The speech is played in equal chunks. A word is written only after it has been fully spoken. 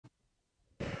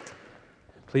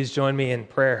Please join me in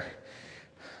prayer.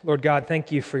 Lord God,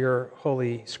 thank you for your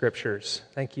holy scriptures.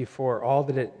 Thank you for all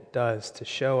that it does to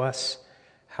show us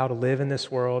how to live in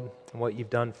this world and what you've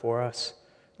done for us.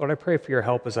 Lord, I pray for your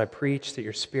help as I preach, that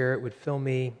your Spirit would fill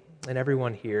me and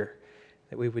everyone here,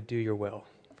 that we would do your will.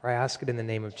 For I ask it in the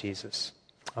name of Jesus.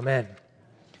 Amen.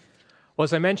 Well,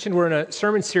 as I mentioned, we're in a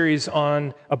sermon series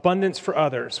on abundance for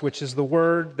others, which is the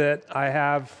word that I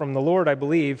have from the Lord, I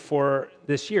believe, for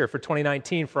this year, for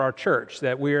 2019, for our church,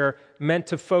 that we're meant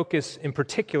to focus in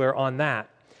particular on that.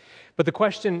 But the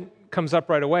question comes up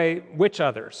right away, which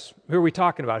others? Who are we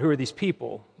talking about? Who are these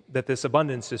people that this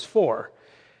abundance is for?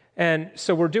 And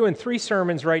so we're doing 3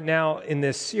 sermons right now in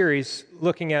this series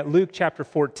looking at Luke chapter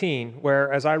 14,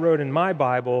 where, as I wrote in my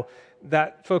Bible,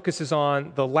 that focuses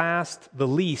on the last, the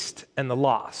least, and the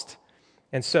lost.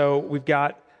 And so we've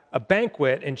got a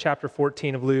banquet in chapter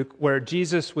 14 of Luke where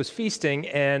Jesus was feasting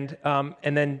and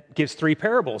then gives 3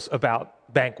 parables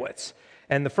about banquets.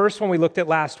 And the first one we looked at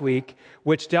last week,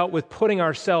 which dealt with putting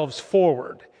ourselves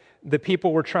forward. The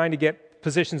people were trying to get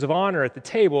positions of honor at the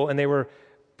table, and they were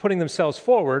putting themselves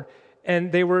forward,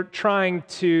 and they were trying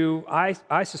to,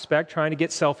 I suspect, trying to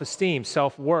get self-esteem,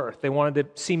 self-worth. They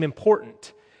wanted to seem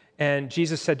important. And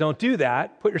Jesus said, don't do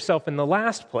that. Put yourself in the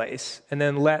last place and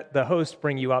then let the host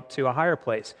bring you up to a higher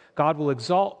place. God will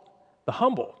exalt the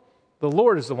humble. The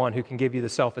Lord is the one who can give you the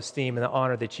self-esteem and the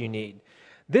honor that you need.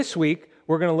 This week,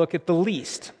 we're going to look at the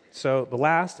least. So the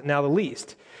last, now the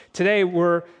least. Today,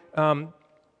 we're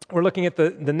looking at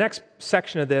the next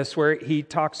section of this where he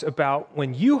talks about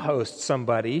when you host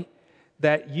somebody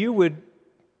that you would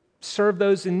serve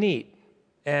those in need.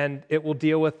 And it will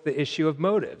deal with the issue of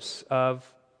motives, of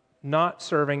not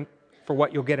serving for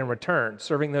what you'll get in return,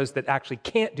 serving those that actually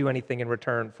can't do anything in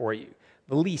return for you,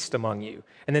 the least among you.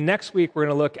 And then next week, we're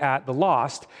going to look at the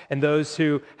lost and those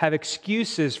who have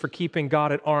excuses for keeping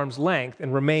God at arm's length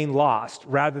and remain lost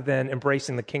rather than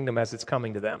embracing the kingdom as it's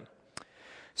coming to them.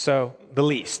 So the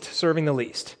least, serving the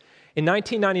least. In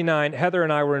 1999, Heather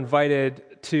and I were invited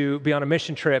to be on a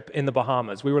mission trip in the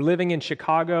Bahamas. We were living in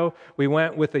Chicago. We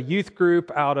went with a youth group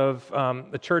out of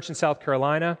the church in South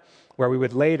Carolina, where we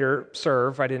would later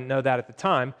serve. I didn't know that at the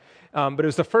time. But it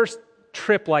was the first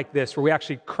trip like this where we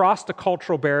actually crossed a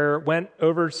cultural barrier, went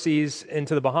overseas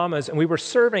into the Bahamas, and we were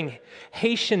serving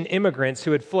Haitian immigrants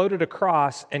who had floated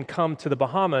across and come to the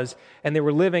Bahamas, and they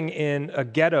were living in a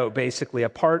ghetto, basically, a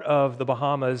part of the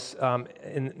Bahamas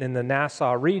in the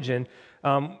Nassau region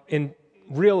in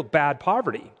real bad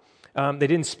poverty. They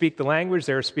didn't speak the language.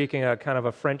 They were speaking a kind of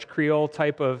a French Creole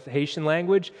type of Haitian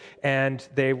language, and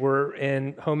they were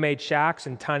in homemade shacks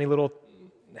and tiny little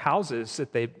houses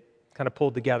that they kind of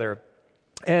pulled together.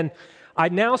 And I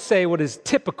now say what is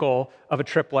typical of a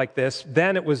trip like this.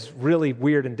 Then it was really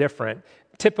weird and different.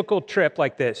 Typical trip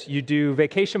like this. You do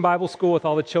vacation Bible school with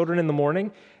all the children in the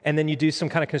morning, and then you do some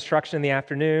kind of construction in the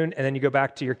afternoon, and then you go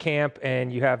back to your camp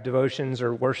and you have devotions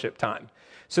or worship time.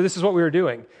 So this is what we were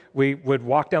doing. We would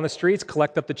walk down the streets,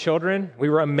 collect up the children. We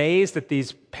were amazed that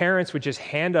these parents would just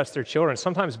hand us their children,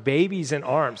 sometimes babies in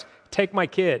arms. Take my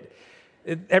kid.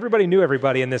 Everybody knew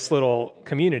everybody in this little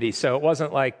community, so it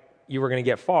wasn't like you were going to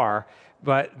get far.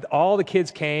 But all the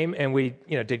kids came, and we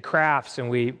did crafts, and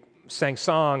we sang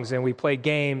songs, and we played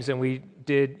games, and we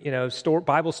did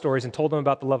Bible stories and told them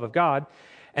about the love of God.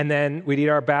 And then we'd eat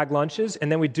our bag lunches, and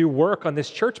then we'd do work on this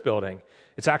church building.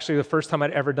 It's actually the first time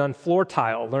I'd ever done floor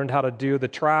tile, learned how to do the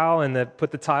trowel and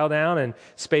put the tile down and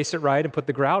space it right and put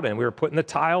the grout in. We were putting the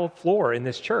tile floor in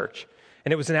this church,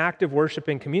 and it was an active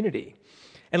worshiping community.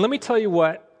 And let me tell you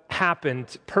what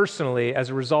happened personally as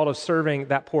a result of serving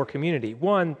that poor community.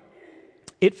 One,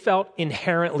 it felt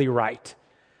inherently right.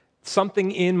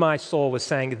 Something in my soul was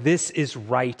saying, this is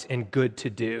right and good to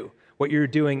do. What you're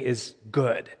doing is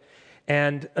good.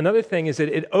 And another thing is that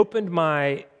it opened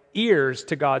my ears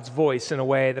to God's voice in a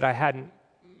way that I hadn't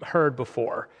heard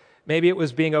before. Maybe it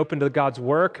was being open to God's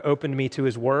work, opened me to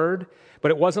his word,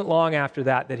 but it wasn't long after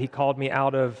that he called me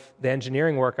out of the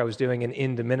engineering work I was doing and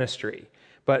into ministry.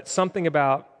 But something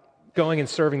about going and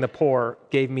serving the poor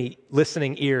gave me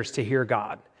listening ears to hear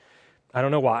God. I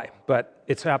don't know why, but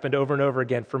it's happened over and over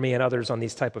again for me and others on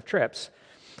these type of trips.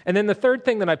 And then the third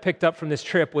thing that I picked up from this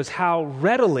trip was how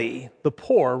readily the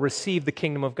poor received the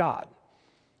kingdom of God.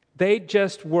 They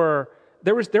just were,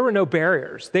 there were no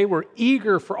barriers. They were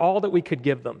eager for all that we could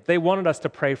give them. They wanted us to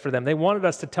pray for them. They wanted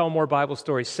us to tell more Bible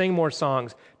stories, sing more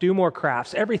songs, do more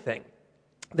crafts, everything.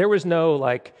 There was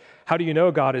no how do you know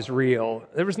God is real?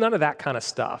 There was none of that kind of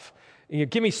stuff.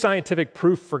 Give me scientific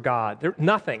proof for God.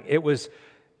 Nothing. It was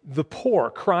the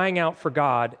poor crying out for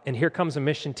God, and here comes a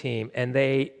mission team, and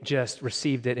they just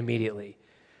received it immediately,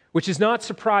 which is not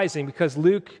surprising because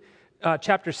Luke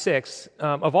chapter 6,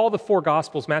 of all the four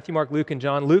Gospels, Matthew, Mark, Luke, and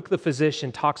John, Luke the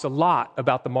physician talks a lot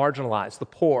about the marginalized, the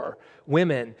poor,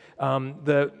 women,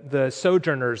 the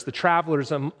sojourners, the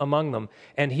travelers among them.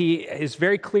 And he is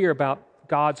very clear about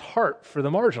God's heart for the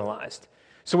marginalized.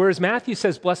 So whereas Matthew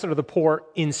says, blessed are the poor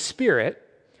in spirit,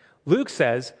 Luke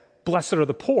says, blessed are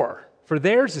the poor, for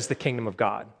theirs is the kingdom of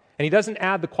God. And he doesn't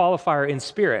add the qualifier in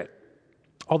spirit,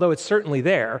 although it's certainly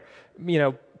there.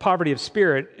 Poverty of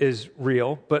spirit is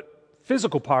real, but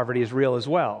physical poverty is real as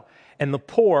well. And the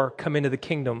poor come into the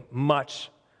kingdom much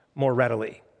more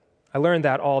readily. I learned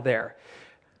that all there.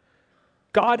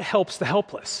 God helps the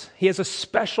helpless. He has a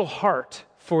special heart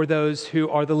for those who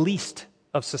are the least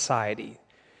of society.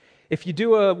 If you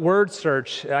do a word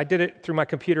search, I did it through my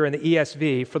computer in the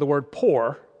ESV, for the word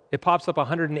poor, it pops up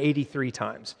 183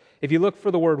 times. If you look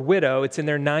for the word widow, it's in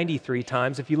there 93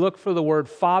 times. If you look for the word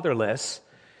fatherless,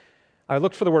 I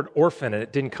looked for the word orphan and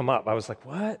it didn't come up. I was like,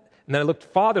 what? And then I looked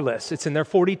fatherless. It's in there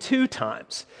 42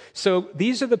 times. So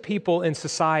these are the people in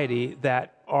society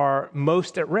that are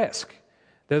most at risk.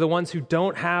 They're the ones who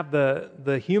don't have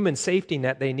the human safety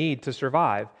net they need to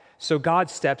survive. So God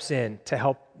steps in to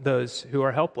help those who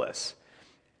are helpless.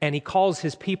 And he calls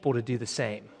his people to do the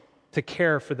same, to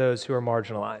care for those who are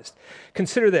marginalized.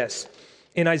 Consider this.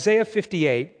 In Isaiah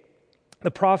 58,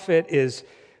 the prophet is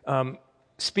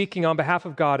speaking on behalf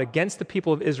of God against the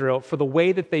people of Israel for the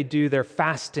way that they do their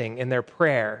fasting and their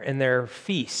prayer and their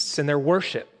feasts and their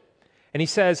worship. And he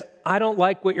says, I don't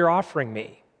like what you're offering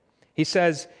me. He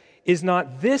says, is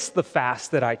not this the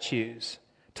fast that I choose?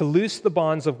 To loose the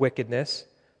bonds of wickedness,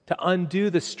 to undo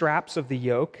the straps of the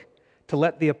yoke, to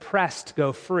let the oppressed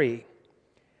go free,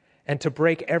 and to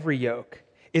break every yoke?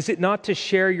 Is it not to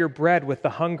share your bread with the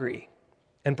hungry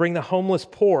and bring the homeless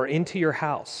poor into your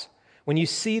house? When you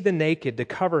see the naked, to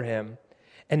cover him,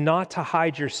 and not to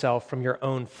hide yourself from your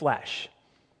own flesh.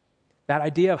 That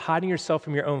idea of hiding yourself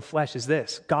from your own flesh is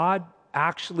this. God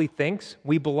actually thinks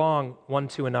we belong one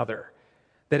to another.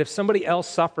 That if somebody else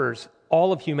suffers,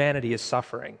 all of humanity is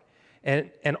suffering.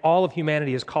 And all of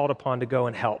humanity is called upon to go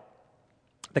and help.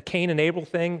 The Cain and Abel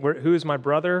thing, who is my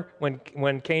brother?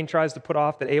 When Cain tries to put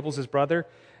off that Abel's his brother,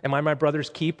 am I my brother's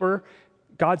keeper?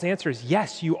 God's answer is,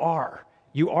 yes, you are.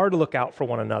 You are to look out for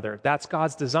one another. That's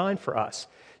God's design for us.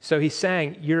 So he's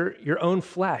saying, your own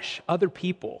flesh, other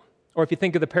people. Or if you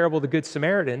think of the parable of the Good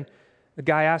Samaritan, the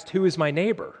guy asked, who is my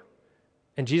neighbor?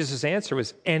 And Jesus' answer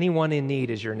was, anyone in need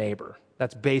is your neighbor.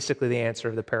 That's basically the answer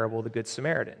of the parable of the Good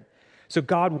Samaritan. So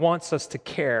God wants us to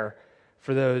care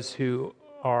for those who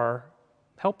are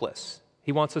helpless.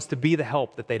 He wants us to be the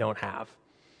help that they don't have.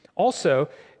 Also,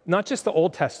 not just the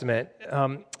Old Testament,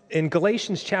 in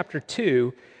Galatians chapter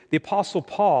 2, the Apostle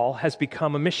Paul has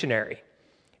become a missionary,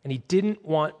 and he didn't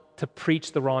want to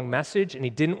preach the wrong message, and he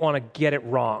didn't want to get it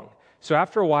wrong. So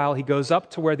after a while, he goes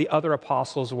up to where the other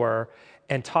apostles were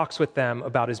and talks with them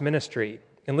about his ministry.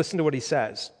 And listen to what he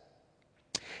says.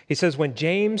 He says, when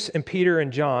James and Peter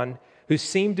and John, who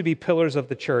seemed to be pillars of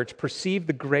the church, perceived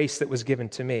the grace that was given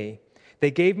to me,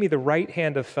 they gave me the right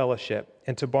hand of fellowship,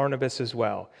 and to Barnabas as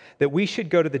well, that we should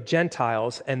go to the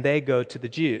Gentiles and they go to the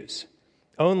Jews.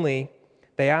 Only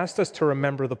they asked us to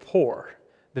remember the poor,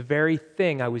 the very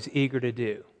thing I was eager to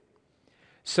do.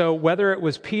 So whether it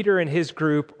was Peter and his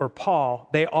group or Paul,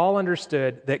 they all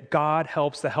understood that God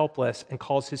helps the helpless and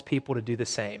calls his people to do the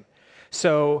same.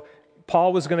 So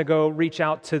Paul was going to go reach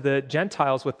out to the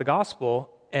Gentiles with the gospel,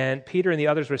 and Peter and the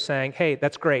others were saying, hey,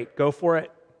 that's great, go for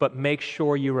it, but make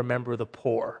sure you remember the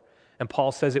poor. And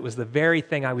Paul says it was the very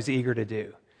thing I was eager to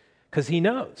do. Because he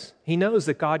knows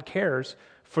that God cares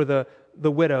for the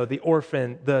widow, the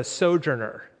orphan, the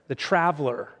sojourner, the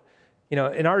traveler.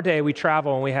 In our day, we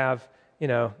travel and we have,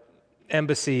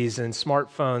 embassies and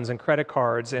smartphones and credit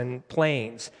cards and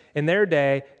planes. In their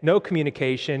day, no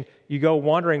communication. You go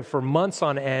wandering for months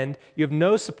on end. You have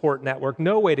no support network,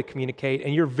 no way to communicate,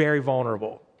 and you're very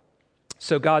vulnerable.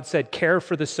 So God said, care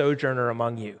for the sojourner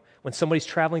among you. When somebody's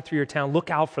traveling through your town, look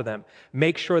out for them.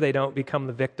 Make sure they don't become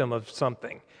the victim of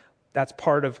something. That's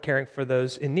part of caring for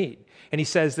those in need. And he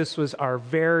says this was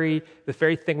the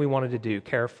very thing we wanted to do,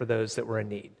 care for those that were in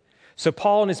need. So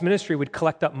Paul and his ministry would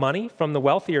collect up money from the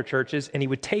wealthier churches, and he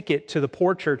would take it to the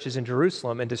poor churches in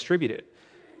Jerusalem and distribute it.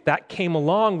 That came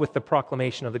along with the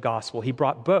proclamation of the gospel. He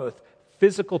brought both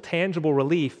physical, tangible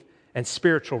relief and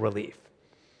spiritual relief.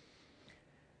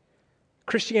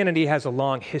 Christianity has a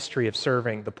long history of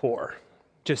serving the poor.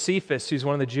 Josephus, who's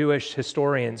one of the Jewish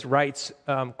historians, writes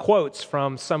quotes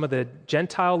from some of the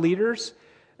Gentile leaders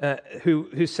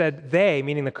who said they,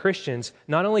 meaning the Christians,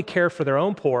 not only care for their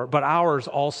own poor, but ours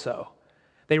also.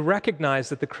 They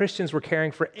recognized that the Christians were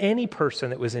caring for any person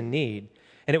that was in need.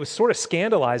 And it was sort of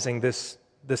scandalizing this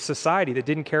society that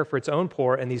didn't care for its own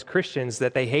poor, and these Christians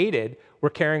that they hated were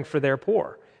caring for their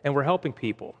poor and were helping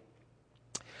people.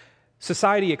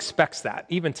 Society expects that,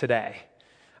 even today.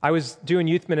 I was doing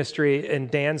youth ministry in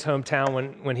Dan's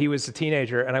hometown when he was a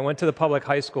teenager, and I went to the public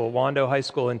high school, Wando High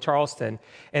School in Charleston,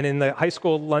 and in the high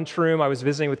school lunchroom, I was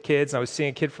visiting with kids, and I was seeing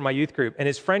a kid from my youth group, and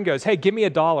his friend goes, "Hey, give me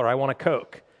 $1, I want a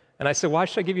Coke." And I said, "Why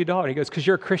should I give you $1?" He goes, "Because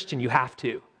you're a Christian, you have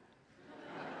to."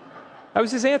 That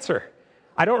was his answer.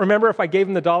 I don't remember if I gave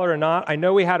him the $1 or not. I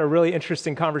know we had a really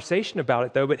interesting conversation about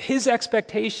it, though, but his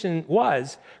expectation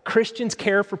was Christians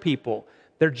care for people.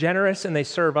 They're generous and they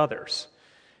serve others.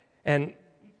 And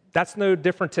that's no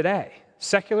different today.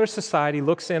 Secular society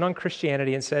looks in on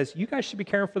Christianity and says, you guys should be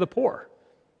caring for the poor.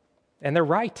 And they're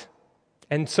right.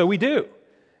 And so we do.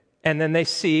 And then they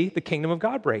see the kingdom of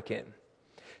God break in.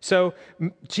 So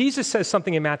Jesus says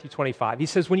something in Matthew 25. He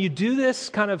says, when you do this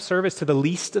kind of service to the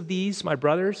least of these, my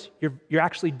brothers, you're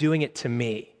actually doing it to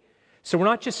me. So we're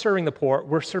not just serving the poor,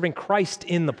 we're serving Christ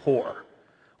in the poor.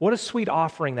 What a sweet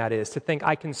offering that is, to think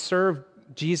I can serve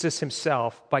Jesus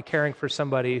himself by caring for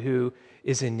somebody who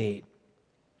is in need.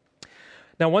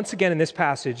 Now, once again, in this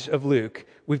passage of Luke,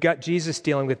 we've got Jesus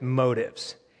dealing with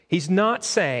motives. He's not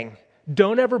saying,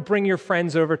 don't ever bring your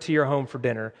friends over to your home for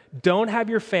dinner. Don't have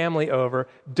your family over.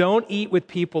 Don't eat with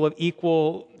people of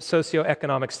equal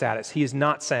socioeconomic status. He is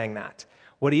not saying that.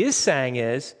 What he is saying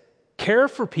is, care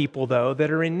for people, though,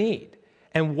 that are in need,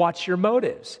 and watch your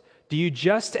motives. Do you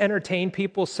just entertain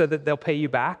people so that they'll pay you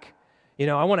back? You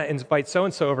know, I want to invite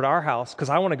so-and-so over to our house because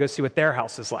I want to go see what their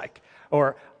house is like.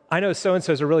 Or I know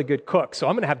so-and-so is a really good cook, so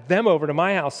I'm going to have them over to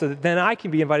my house so that then I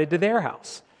can be invited to their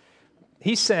house.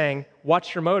 He's saying,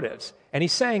 watch your motives. And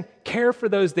he's saying, care for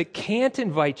those that can't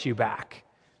invite you back.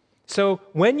 So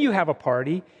when you have a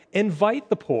party, invite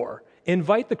the poor,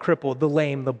 invite the crippled, the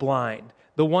lame, the blind,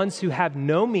 the ones who have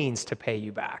no means to pay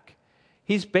you back.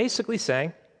 He's basically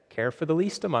saying, care for the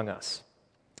least among us.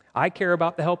 I care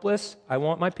about the helpless. I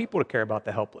want my people to care about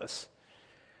the helpless.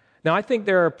 Now, I think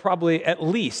there are probably at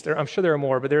least, I'm sure there are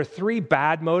more, but there are 3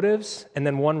 bad motives and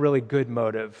then 1 really good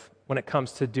motive when it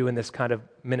comes to doing this kind of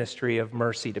ministry of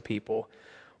mercy to people.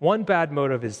 1 bad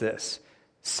motive is this: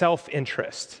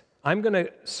 self-interest. I'm going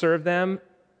to serve them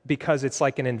because it's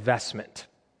like an investment.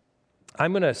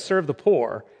 I'm going to serve the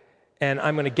poor, and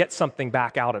I'm going to get something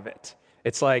back out of it.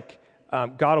 It's like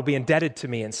God will be indebted to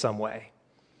me in some way.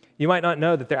 You might not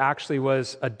know that there actually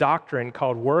was a doctrine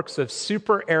called works of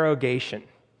supererogation.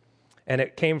 And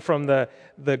it came from the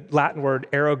Latin word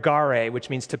erogare, which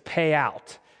means to pay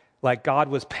out. Like God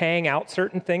was paying out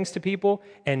certain things to people,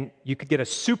 and you could get a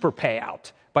super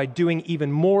payout by doing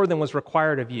even more than was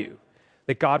required of you.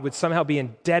 That God would somehow be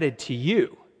indebted to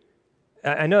you.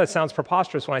 I know it sounds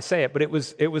preposterous when I say it, but it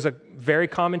was a very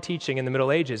common teaching in the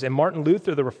Middle Ages. And Martin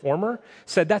Luther, the reformer,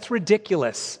 said that's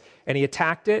ridiculous. And he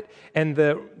attacked it. And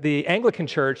the Anglican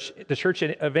Church, the Church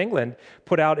of England,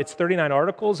 put out its 39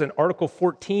 articles, and Article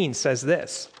 14 says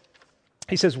this.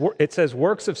 It says,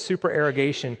 works of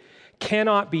supererogation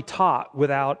cannot be taught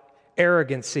without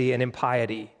arrogancy and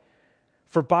impiety.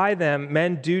 For by them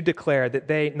men do declare that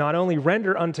they not only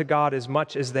render unto God as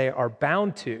much as they are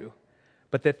bound to,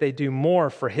 but that they do more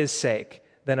for his sake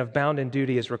than of bounden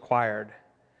duty is required.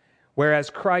 Whereas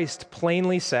Christ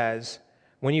plainly says,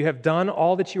 when you have done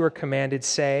all that you are commanded,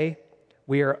 say,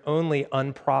 we are only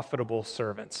unprofitable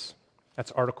servants.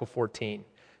 That's Article 14.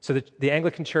 So the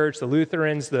Anglican Church, the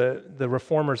Lutherans, the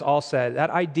Reformers all said that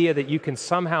idea that you can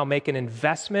somehow make an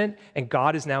investment and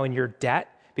God is now in your debt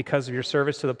because of your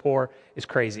service to the poor is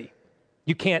crazy.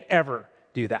 You can't ever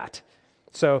do that.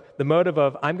 So the motive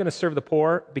of, I'm going to serve the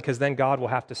poor because then God will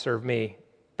have to serve me,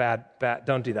 bad,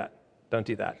 don't do that. Don't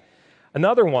do that.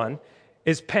 Another one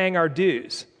is paying our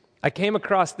dues. I came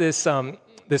across this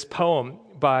poem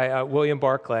by William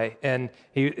Barclay, and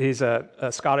he's a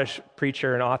Scottish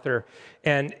preacher and author,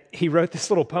 and he wrote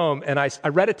this little poem, and I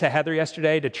read it to Heather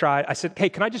yesterday to try. I said, hey,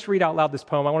 can I just read out loud this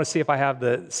poem? I want to see if I have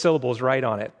the syllables right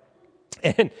on it.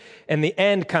 And the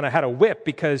end kind of had a whip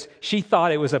because she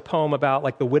thought it was a poem about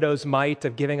like the widow's mite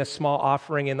of giving a small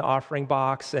offering in the offering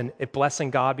box and it blessing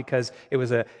God because it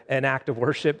was an act of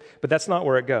worship, but that's not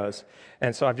where it goes.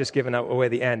 And so I've just given away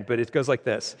the end, but it goes like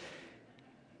this.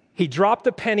 He dropped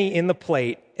a penny in the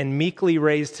plate and meekly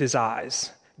raised his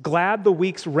eyes, glad the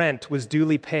week's rent was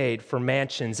duly paid for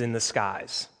mansions in the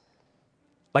skies.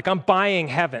 Like I'm buying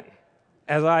heaven.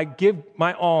 As I give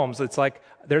my alms, it's like,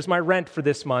 there's my rent for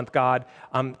this month, God.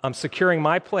 I'm securing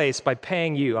my place by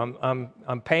paying you.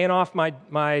 I'm paying off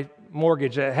my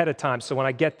mortgage ahead of time, so when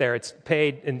I get there, it's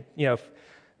paid. And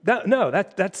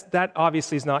that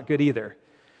obviously is not good either.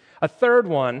 A third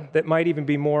one that might even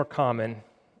be more common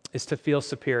is to feel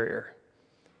superior.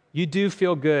 You do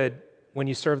feel good when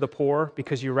you serve the poor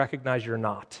because you recognize you're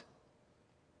not.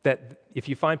 That if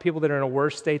you find people that are in a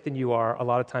worse state than you are, a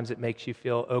lot of times it makes you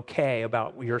feel okay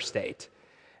about your state.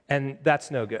 And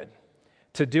that's no good.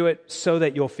 To do it so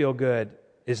that you'll feel good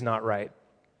is not right.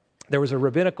 There was a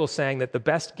rabbinical saying that the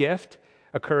best gift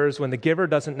occurs when the giver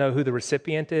doesn't know who the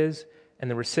recipient is and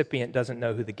the recipient doesn't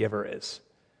know who the giver is.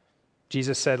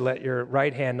 Jesus said, let your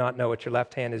right hand not know what your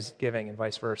left hand is giving, and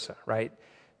vice versa, right?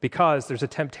 Because there's a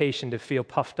temptation to feel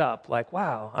puffed up, like,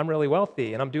 wow, I'm really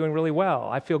wealthy and I'm doing really well.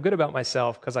 I feel good about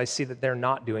myself because I see that they're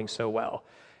not doing so well.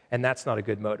 And that's not a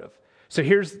good motive. So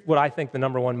here's what I think the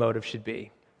number one motive should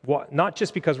be. Not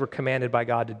just because we're commanded by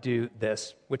God to do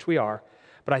this, which we are,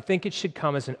 but I think it should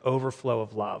come as an overflow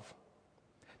of love.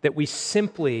 That we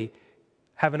simply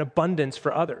have an abundance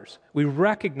for others. We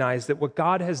recognize that what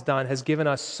God has done has given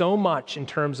us so much in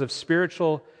terms of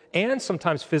spiritual and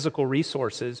sometimes physical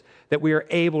resources that we are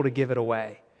able to give it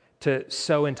away, to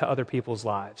sow into other people's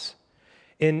lives.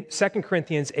 In 2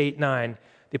 Corinthians 8:9,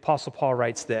 the Apostle Paul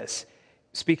writes this,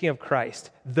 speaking of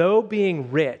Christ, though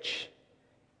being rich,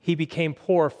 he became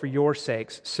poor for your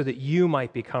sakes so that you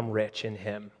might become rich in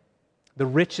him. The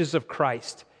riches of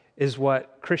Christ is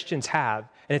what Christians have,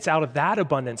 and it's out of that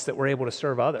abundance that we're able to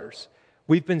serve others.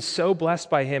 We've been so blessed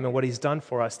by him and what he's done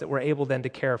for us that we're able then to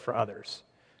care for others.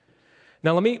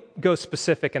 Now, let me go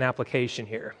specific in application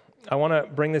here. I want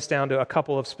to bring this down to a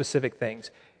couple of specific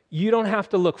things. You don't have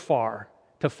to look far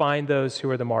to find those who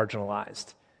are the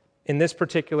marginalized. In this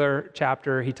particular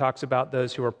chapter, he talks about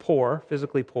those who are poor,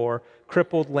 physically poor,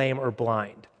 crippled, lame, or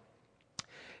blind.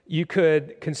 You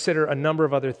could consider a number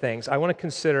of other things. I want to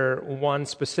consider one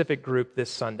specific group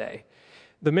this Sunday.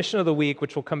 The mission of the week,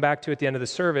 which we'll come back to at the end of the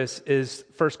service, is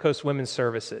First Coast Women's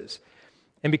Services.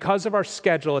 And because of our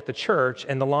schedule at the church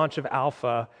and the launch of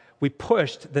Alpha, we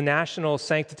pushed the National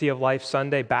Sanctity of Life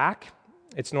Sunday back.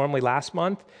 It's normally last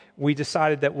month. We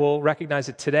decided that we'll recognize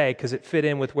it today because it fit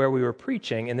in with where we were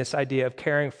preaching and this idea of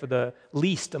caring for the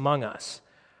least among us.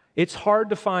 It's hard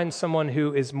to find someone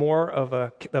who is more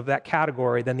of that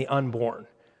category than the unborn.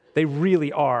 They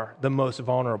really are the most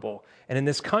vulnerable. And in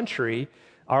this country,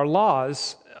 our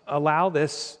laws allow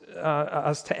us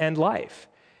to end life.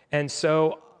 And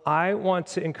so I want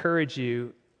to encourage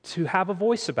you to have a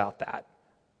voice about that.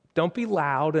 Don't be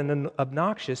loud and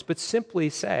obnoxious, but simply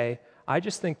say, I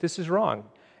just think this is wrong.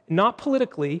 Not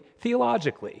politically,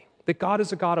 theologically, that God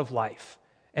is a God of life,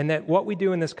 and that what we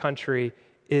do in this country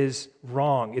is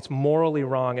wrong. It's morally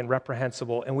wrong and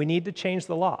reprehensible, and we need to change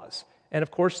the laws. And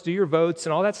of course, do your votes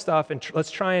and all that stuff, and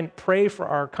let's try and pray for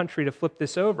our country to flip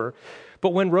this over. But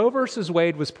when Roe versus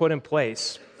Wade was put in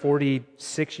place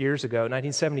 46 years ago,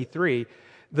 1973,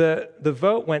 the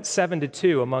vote went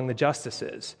 7-2 among the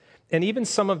justices. And even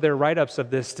some of their write-ups of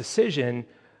this decision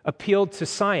appealed to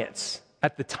science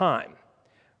at the time.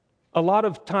 A lot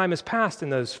of time has passed in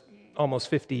those almost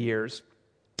 50 years,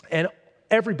 and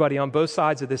everybody on both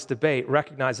sides of this debate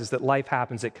recognizes that life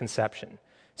happens at conception.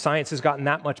 Science has gotten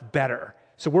that much better,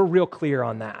 so we're real clear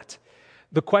on that.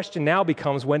 The question now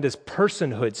becomes, when does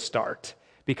personhood start?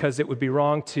 Because it would be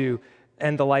wrong to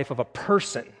end the life of a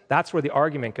person. That's where the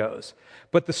argument goes.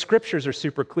 But the scriptures are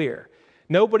super clear.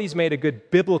 Nobody's made a good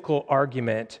biblical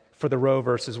argument for the Roe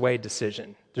versus Wade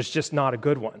decision. There's just not a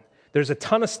good one. There's a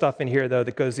ton of stuff in here, though,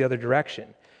 that goes the other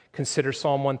direction. Consider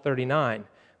Psalm 139.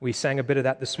 We sang a bit of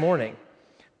that this morning.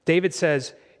 David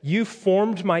says, you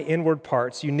formed my inward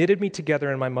parts. You knitted me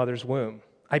together in my mother's womb.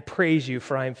 I praise you,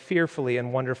 for I am fearfully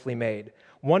and wonderfully made.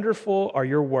 Wonderful are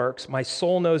your works. My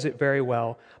soul knows it very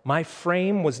well. My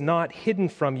frame was not hidden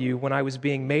from you when I was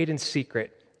being made in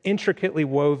secret, intricately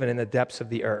woven in the depths of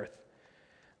the earth.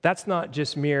 That's not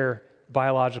just mere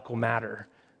biological matter.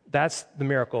 That's the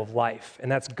miracle of life,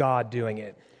 and that's God doing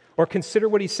it. Or consider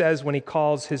what he says when he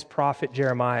calls his prophet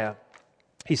Jeremiah.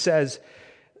 He says,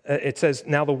 it says,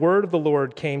 now the word of the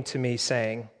Lord came to me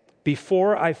saying,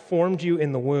 before I formed you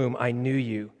in the womb, I knew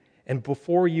you, and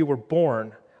before you were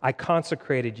born, I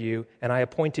consecrated you, and I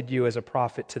appointed you as a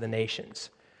prophet to the nations.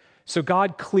 So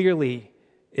God clearly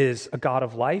is a God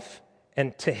of life,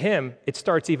 and to him, it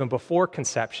starts even before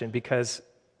conception because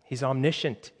he's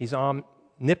omniscient, he's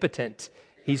omnipotent,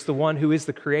 he's the one who is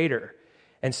the creator.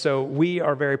 And so we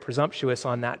are very presumptuous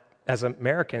on that, as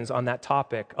Americans, on that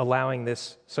topic, allowing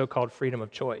this so-called freedom of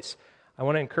choice. I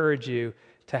want to encourage you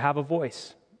to have a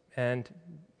voice and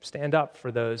stand up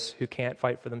for those who can't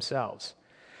fight for themselves.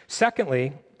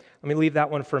 Secondly, let me leave that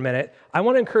one for a minute. I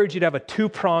want to encourage you to have a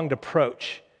two-pronged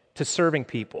approach to serving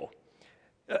people.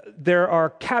 There are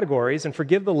categories, and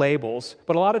forgive the labels,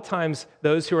 but a lot of times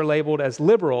those who are labeled as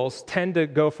liberals tend to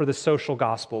go for the social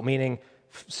gospel, meaning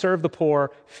serve the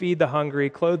poor, feed the hungry,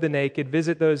 clothe the naked,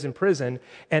 visit those in prison.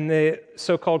 And the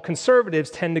so-called conservatives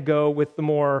tend to go with the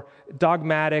more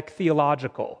dogmatic,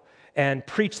 theological, and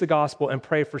preach the gospel and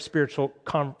pray for spiritual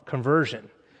conversion.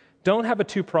 Don't have a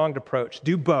two-pronged approach.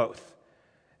 Do both.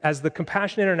 As the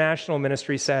Compassion International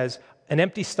ministry says, an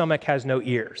empty stomach has no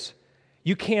ears.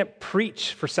 You can't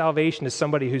preach for salvation to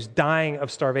somebody who's dying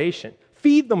of starvation.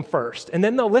 Feed them first, and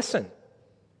then they'll listen.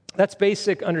 That's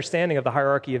basic understanding of the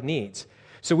hierarchy of needs.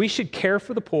 So we should care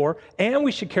for the poor, and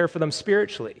we should care for them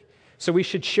spiritually. So we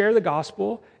should share the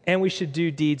gospel, and we should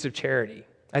do deeds of charity.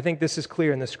 I think this is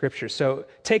clear in the scripture. So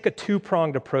take a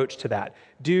two-pronged approach to that.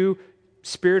 Do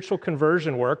spiritual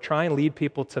conversion work, try and lead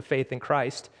people to faith in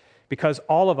Christ, because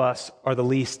all of us are the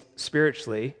least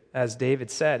spiritually, as David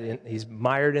said. He's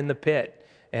mired in the pit,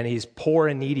 and he's poor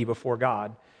and needy before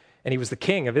God. And he was the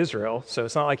king of Israel, so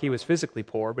it's not like he was physically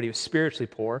poor, but he was spiritually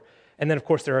poor. And then, of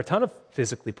course, there are a ton of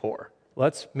physically poor.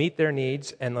 Let's meet their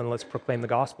needs, and then let's proclaim the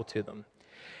gospel to them.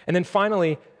 And then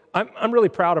finally, I'm really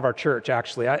proud of our church,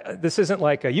 actually. This isn't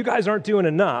like you guys aren't doing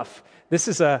enough. This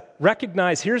is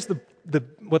recognize, here's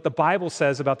what the Bible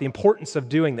says about the importance of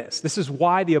doing this. This is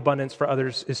why the abundance for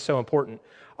others is so important.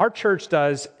 Our church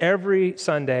does every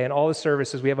Sunday in all the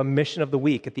services, we have a mission of the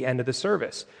week at the end of the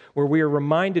service where we are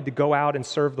reminded to go out and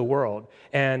serve the world.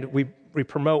 And we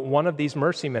promote one of these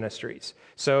mercy ministries.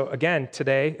 So again,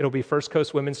 today it'll be First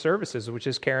Coast Women's Services, which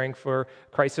is caring for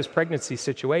crisis pregnancy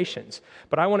situations.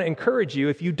 But I want to encourage you,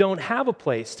 if you don't have a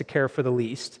place to care for the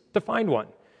least, to find one.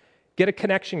 Get a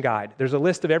connection guide. There's a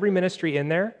list of every ministry in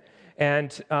there.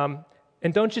 And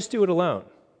don't just do it alone.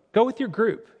 Go with your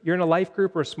group. You're in a life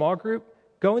group or a small group.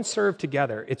 Go and serve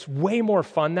together. It's way more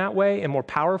fun that way and more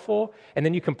powerful, and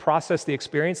then you can process the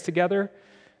experience together.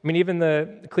 I mean, even the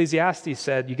Ecclesiastes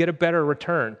said, you get a better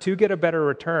return. Two get a better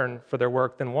return for their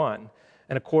work than one,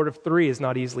 and a cord of three is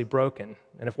not easily broken.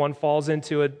 And if one falls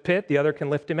into a pit, the other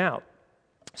can lift him out.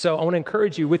 So I want to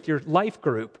encourage you with your life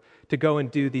group to go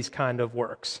and do these kind of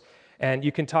works. And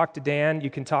you can talk to Dan, you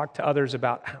can talk to others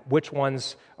about which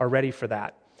ones are ready for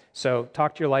that. So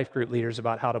talk to your life group leaders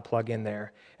about how to plug in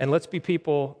there. And let's be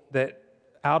people that,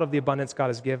 out of the abundance God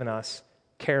has given us,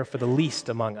 care for the least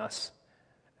among us,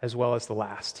 as well as the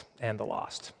last and the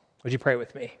lost. Would you pray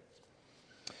with me?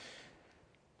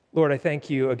 Lord, I thank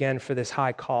you again for this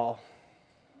high call.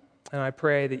 And I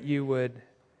pray that you would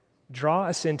draw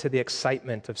us into the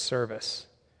excitement of service.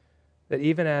 That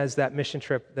even as that mission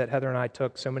trip that Heather and I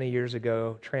took so many years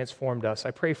ago transformed us,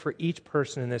 I pray for each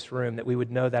person in this room that we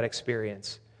would know that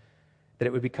experience, that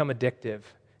it would become addictive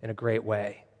in a great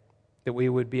way, that we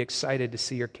would be excited to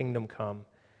see your kingdom come.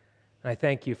 And I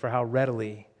thank you for how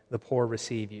readily the poor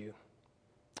receive you.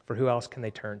 For who else can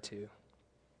they turn to?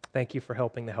 Thank you for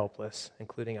helping the helpless,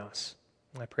 including us.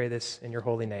 And I pray this in your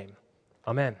holy name.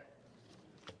 Amen.